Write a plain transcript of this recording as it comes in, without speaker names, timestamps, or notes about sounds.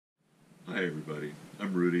Hi everybody,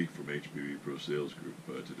 I'm Rudy from HBB Pro Sales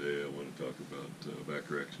Group. Today I want to talk about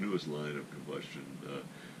Bacharach's newest line of combustion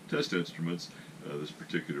test instruments. This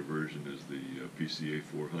particular version is the PCA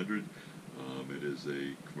 400. It is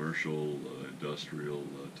a commercial, industrial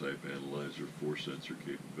type analyzer, 4-sensor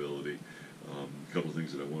capability. A couple of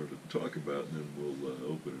things that I wanted to talk about, and then we'll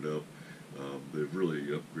open it up. They've really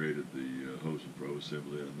upgraded the hose and probe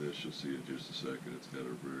assembly on this. You'll see in just a second. It's got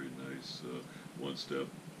a very nice one-step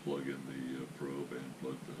plug in the probe and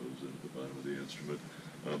plug the hose into the bottom of the instrument.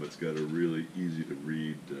 It's got a really easy to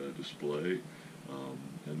read display,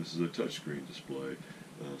 and this is a touchscreen display.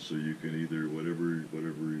 So you can either, whatever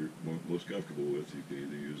you're most comfortable with, you can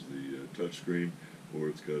either use the touchscreen, or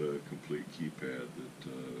it's got a complete keypad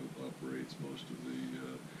that operates most of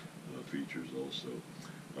the features also.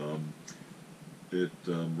 It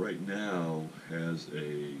right now has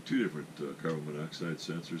two different carbon monoxide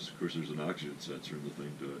sensors. Of course, there's an oxygen sensor, and the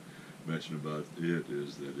thing to mention about it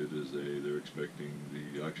is that they're expecting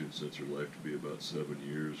the oxygen sensor life to be about 7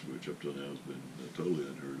 years, which up till now has been totally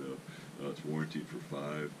unheard of. It's warranted for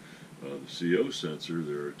 5. The CO sensor,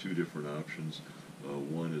 there are 2 different options.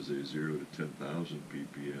 One is a 0 to 10,000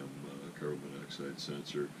 ppm carbon monoxide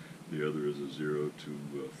sensor. The other is a 0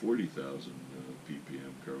 to 40,000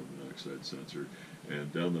 ppm carbon monoxide sensor.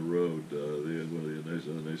 And down the road, one of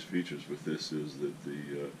the other nice features with this is that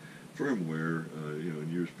the firmware, in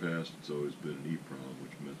years past, it's always been an EEPROM,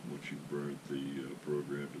 which meant once you burnt the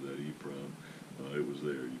program to that EEPROM, it was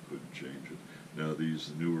there. You couldn't change it. Now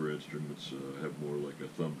these newer instruments have more like a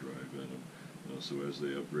thumb drive in them. So as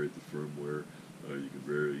they upgrade the firmware, you can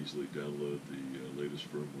very easily download the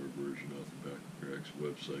latest firmware version off the Bacharach's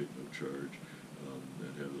website, no charge,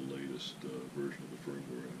 and have the latest version of the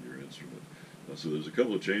firmware on your instrument. So there's a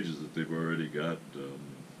couple of changes that they've already got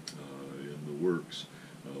in the works.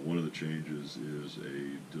 One of the changes is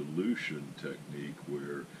a dilution technique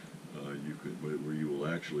where you will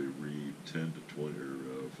actually read 10 to 20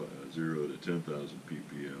 or 0 to 10,000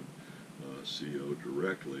 ppm CO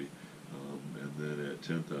directly. And then at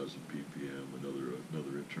 10,000 ppm,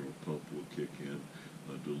 another internal pump will kick in,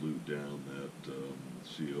 dilute down that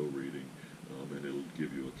CO reading, and it'll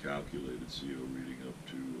give you a calculated CO reading up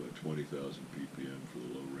to 20,000 ppm for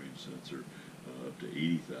the low-range sensor, up to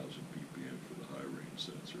 80,000 ppm for the high-range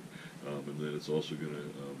sensor. And then it's also going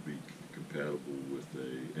to be compatible with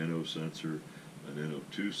a NO sensor, an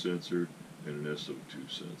NO2 sensor, and an SO2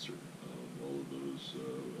 sensor. All of those,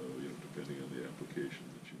 depending on the application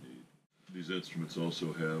that you need. These instruments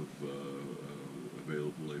also have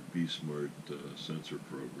available a B-Smart sensor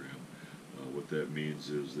program. What that means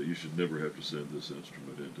is that you should never have to send this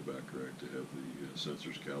instrument into Bacharach to have the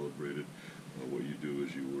sensors calibrated. What you do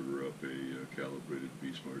is you order up a calibrated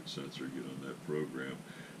B-Smart sensor, get on that program,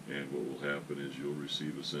 and what will happen is you'll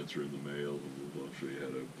receive a sensor in the mail, and we'll show you how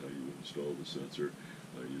you would install the sensor.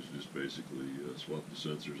 You just basically swap the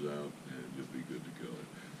sensors out, and you'll be good to go.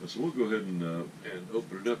 So we'll go ahead and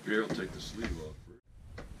open it up here. I'll take the sleeve off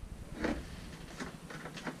first.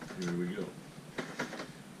 Here we go.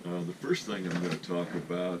 The first thing I'm going to talk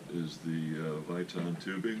about is the Viton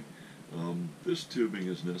tubing. This tubing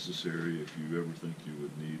is necessary if you ever think you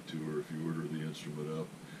would need to, or if you order the instrument up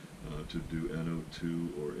to do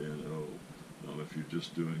NO2 or NO. If you're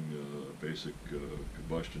just doing basic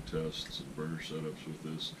combustion tests and burner setups with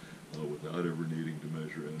this, without ever needing to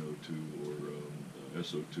measure NO2 or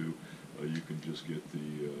SO2, you can just get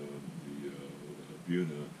the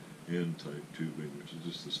Buna N-type tubing, which is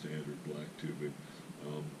just the standard black tubing.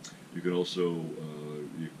 You can also,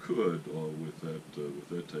 with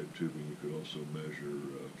that type tubing, you could also measure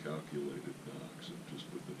calculated NOx just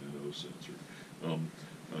with an NO sensor.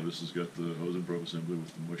 This has got the hose and probe assembly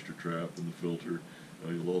with the moisture trap and the filter.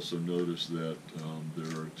 You'll also notice that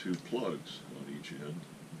there are 2 plugs on each end.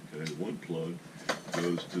 Okay, one plug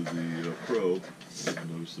goes to the probe.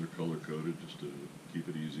 You'll notice they're color-coded just to keep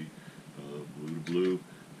it easy, blue to blue,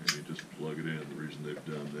 and you just plug it in. The reason they've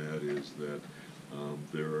done that is that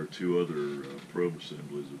there are 2 other probe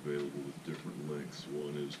assemblies available with different lengths.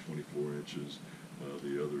 One is 24 inches,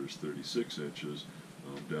 the other is 36 inches.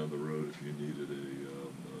 Down the road, if you needed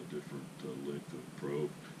a different length of probe,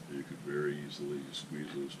 you could very easily squeeze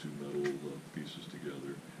those 2 metal pieces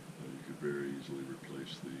together. You could very easily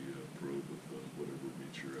replace the probe with whatever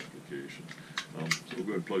meets your application. So we'll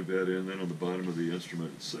go ahead and plug that in. Then on the bottom of the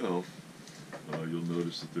instrument itself, you'll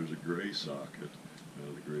notice that there's a gray socket.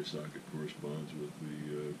 The gray socket corresponds with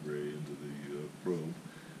the gray into the probe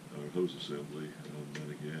hose assembly.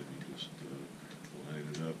 And again, you just line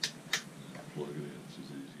it up, plug it in. It's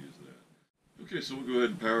as easy as that. Okay, so we'll go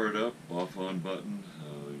ahead and power it up. Off-on button,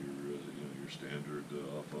 your standard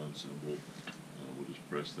off-on on symbol. We'll just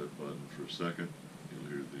press that button for a second. You'll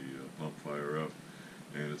hear the pump fire up,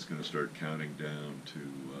 and it's going to start counting down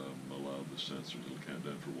to allow the sensors. It'll count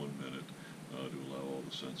down for 1 minute to allow all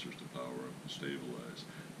the sensors to power up and stabilize.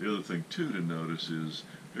 The other thing too to notice is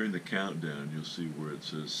during the countdown you'll see where it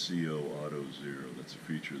says CO Auto 0. That's a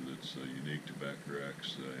feature that's unique to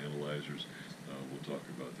Bacharach's analyzers. We'll talk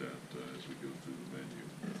about that as we go through the menu.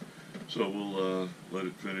 So we'll let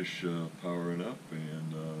it finish powering up,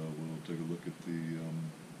 and we'll take a look at the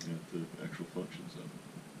actual functions of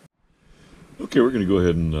it. Okay, we're going to go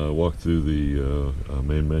ahead and walk through the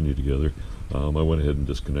main menu together. I went ahead and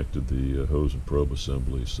disconnected the hose and probe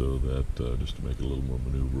assembly so that just to make it a little more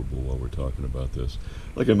maneuverable while we're talking about this.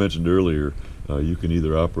 Like I mentioned earlier, you can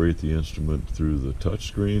either operate the instrument through the touch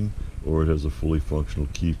screen, or it has a fully functional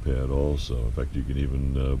keypad also. In fact, you can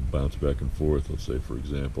even bounce back and forth. Let's say, for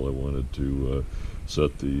example, I wanted to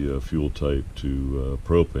set the fuel type to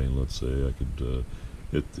propane. Let's say I could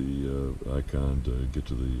hit the icon to get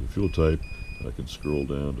to the fuel type. I can scroll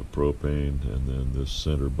down to propane, and then this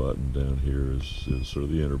center button down here is sort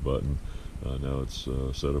of the enter button. Now it's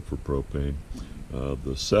set up for propane.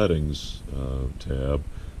 The settings tab,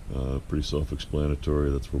 pretty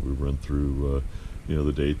self-explanatory. That's where we run through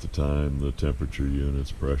the date, the time, the temperature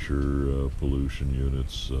units, pressure, pollution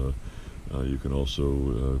units. You can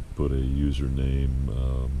also put a username,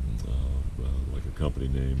 like a company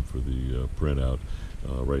name for the printout.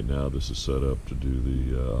 Right now this is set up to do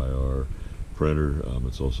the IR printer.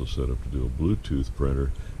 It's also set up to do a Bluetooth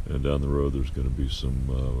printer, and down the road there's going to be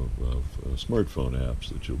some smartphone apps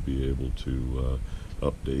that you'll be able to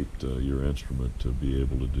update your instrument to be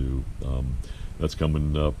able to do. That's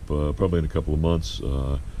coming up probably in a couple of months.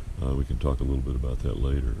 We can talk a little bit about that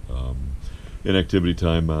later. Inactivity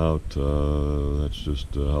timeout, that's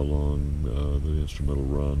just how long the instrument will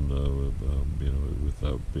run,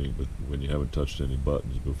 without being, when you haven't touched any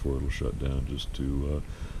buttons before it'll shut down, just to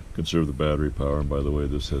conserve the battery power. And by the way,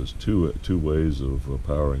 this has two ways of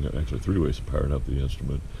powering, actually 3 ways of powering up the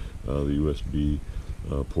instrument. The USB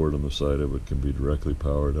port on the side of it can be directly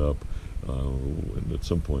powered up, and at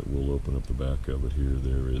some point we'll open up the back of it here.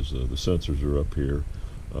 There is the sensors are up here,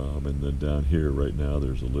 and then down here right now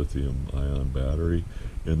there's a lithium ion battery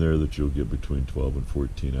in there that you'll get between 12 and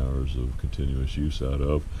 14 hours of continuous use out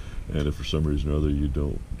of. And if for some reason or other you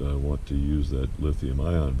don't want to use that lithium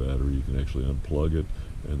ion battery, you can actually unplug it,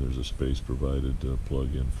 and there's a space provided to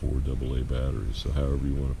plug in 4 AA batteries. So however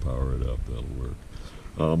you want to power it up, that'll work.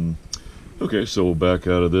 Okay, so we'll back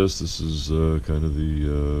out of this. This is kind of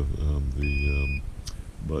the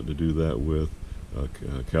button to do that with.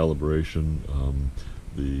 Calibration.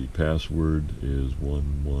 The password is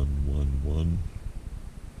 1111.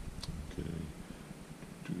 Okay.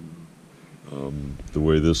 The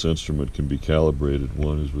way this instrument can be calibrated,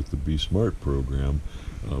 one is with the Be Smart program.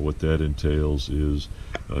 What that entails is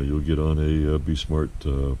you'll get on a Be Smart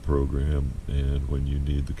program, and when you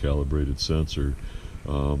need the calibrated sensor,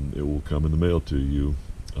 it will come in the mail to you,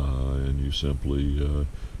 and you simply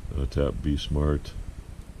tap Be Smart.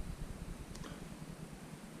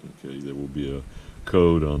 Okay, there will be a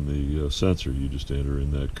code on the sensor. You just enter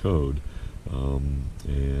in that code,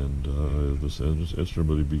 and this instrument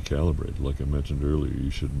will be calibrated. Like I mentioned earlier,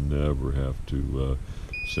 you should never have to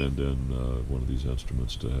send in one of these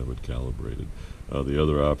instruments to have it calibrated. The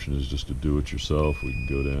other option is just to do it yourself. We can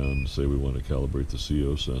go down, say we want to calibrate the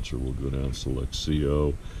CO sensor. We'll go down, select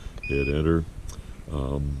CO, hit enter.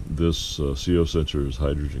 This CO sensor is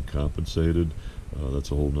hydrogen compensated.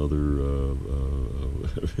 That's a whole nother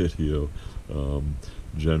video.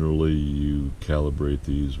 Generally you calibrate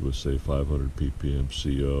these with, say, 500 ppm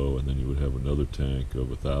CO, and then you would have another tank of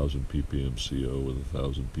 1000 ppm CO with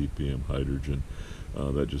 1000 ppm hydrogen.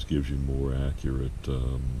 That just gives you more accurate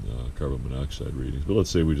carbon monoxide readings. But let's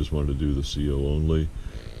say we just wanted to do the CO only.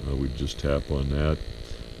 We'd just tap on that.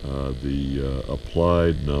 The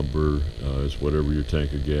applied number is whatever your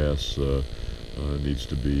tank of gas needs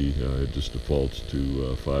to be. It just defaults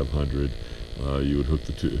to 500. You would hook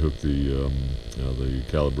the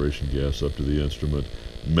calibration gas up to the instrument.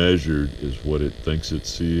 Measured is what it thinks it's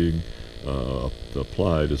seeing.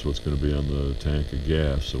 Applied is what's going to be on the tank of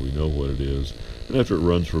gas, so we know what it is. And after it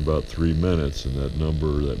runs for about 3 minutes, and that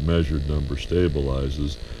measured number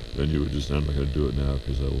stabilizes, then you would just, I'm not going to do it now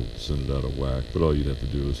because that'll send it out of whack, but all you'd have to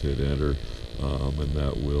do is hit enter, and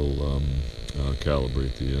that will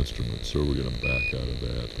calibrate the instrument. So we're going to back out of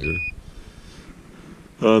that here.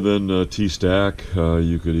 Then T-stack,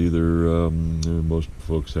 you could either, most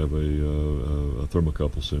folks have a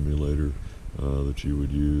thermocouple simulator that you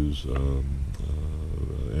would use.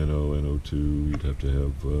 NO, NO2, you'd have to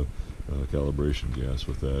have calibration gas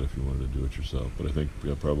with that if you wanted to do it yourself. But I think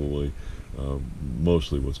probably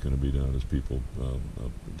mostly what's going to be done is people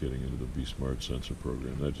getting into the Be Smart sensor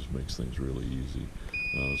program. That just makes things really easy.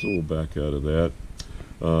 So we'll back out of that.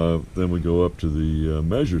 Then we go up to the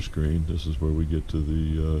measure screen. This is where we get to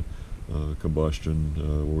the combustion,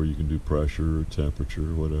 or you can do pressure or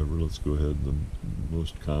temperature or whatever. Let's go ahead. The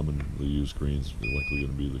most commonly used screens is likely going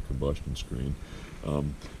to be the combustion screen.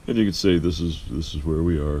 And you can see this is where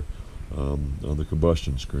we are. On the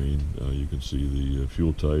combustion screen, you can see the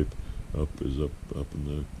fuel type up in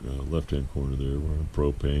the left-hand corner there. We're on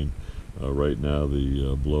propane. Right now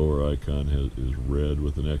the blower icon is red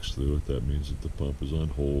with an X through it. That means that the pump is on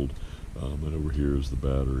hold. And over here is the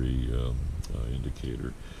battery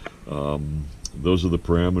indicator. Those are the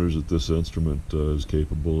parameters that this instrument is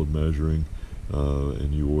capable of measuring.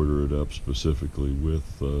 And you order it up specifically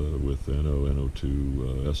with NO,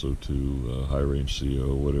 NO2, SO2, high range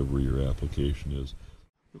CO, whatever your application is.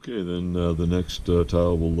 Okay, then the next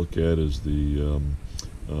tile we'll look at is the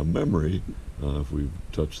memory. If we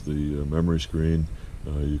touch the memory screen,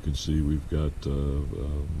 you can see we've got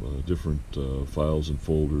different files and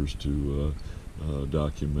folders to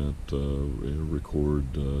document, record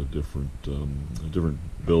different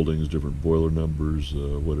buildings, different boiler numbers,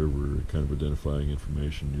 whatever kind of identifying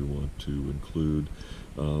information you want to include.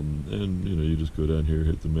 And you just go down here,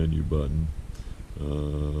 hit the menu button.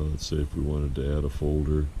 Let's say if we wanted to add a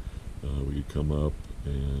folder, we could come up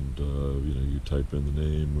and you type in the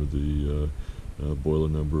name or the boiler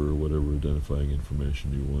number or whatever identifying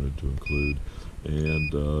information you wanted to include.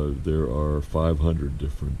 And there are 500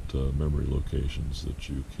 different memory locations that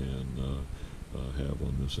you can have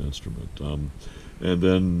on this instrument. And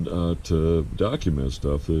then to document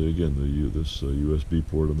stuff, again, this USB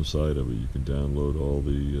port on the side of it, you can download all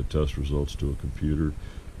the test results to a computer,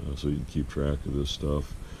 so you can keep track of this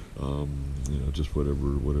stuff. Just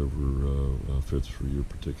whatever fits for your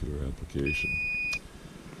particular application.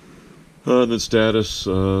 And then status,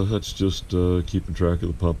 that's just keeping track of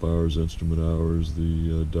the pump hours, instrument hours,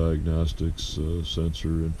 the diagnostics,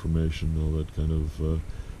 sensor information, all that kind of,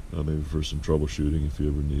 maybe for some troubleshooting if you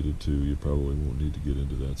ever needed to. You probably won't need to get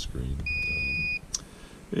into that screen.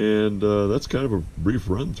 And that's kind of a brief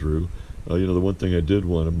run through. The one thing I did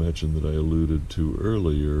want to mention that I alluded to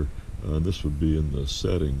earlier, this would be in the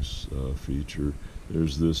settings feature.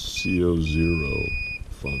 There's this CO0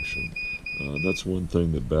 function. That's one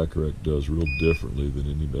thing that Bacharach does real differently than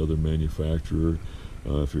any other manufacturer.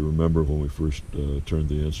 If you remember when we first turned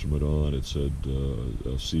the instrument on, it said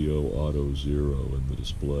CO Auto 0 in the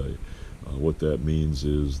display. What that means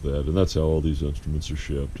is that, and that's how all these instruments are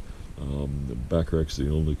shipped, Bacharach's the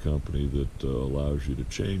only company that allows you to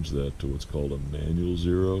change that to what's called a manual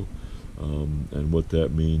 0. And what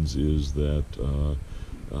that means is that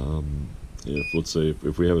let's say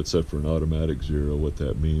if we have it set for an automatic 0, what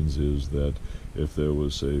that means is that if there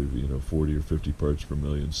was, say, 40 or 50 parts per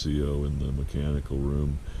million CO in the mechanical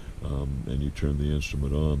room, and you turn the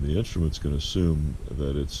instrument on, the instrument's going to assume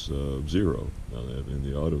that it's 0 in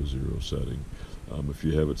the auto 0 setting. If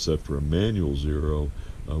you have it set for a manual 0,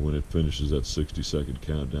 when it finishes that 60-second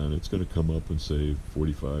countdown, it's going to come up and say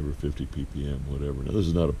 45 or 50 ppm, whatever. Now, this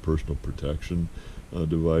is not a personal protection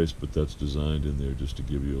device, but that's designed in there just to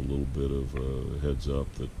give you a little bit of a heads up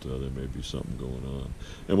that there may be something going on.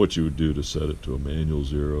 And what you would do to set it to a manual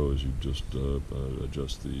 0 is you just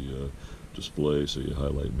adjust the display. So you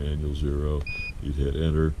highlight manual 0, you'd hit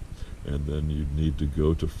enter, and then you'd need to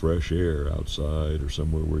go to fresh air outside or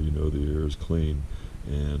somewhere where you know the air is clean,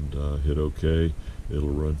 and hit OK. It'll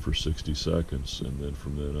run for 60 seconds, and then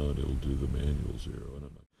from then on it'll do the manual 0.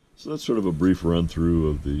 So that's sort of a brief run through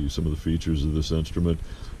of some of the features of this instrument.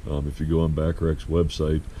 If you go on Bacharach's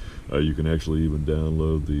website, you can actually even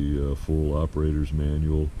download the full operator's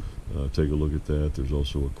manual. Take a look at that. There's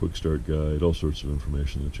also a quick start guide, all sorts of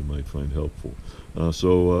information that you might find helpful.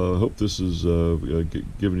 So I hope this is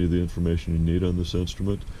giving you the information you need on this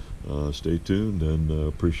instrument. Stay tuned, and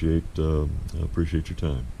appreciate your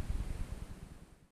time.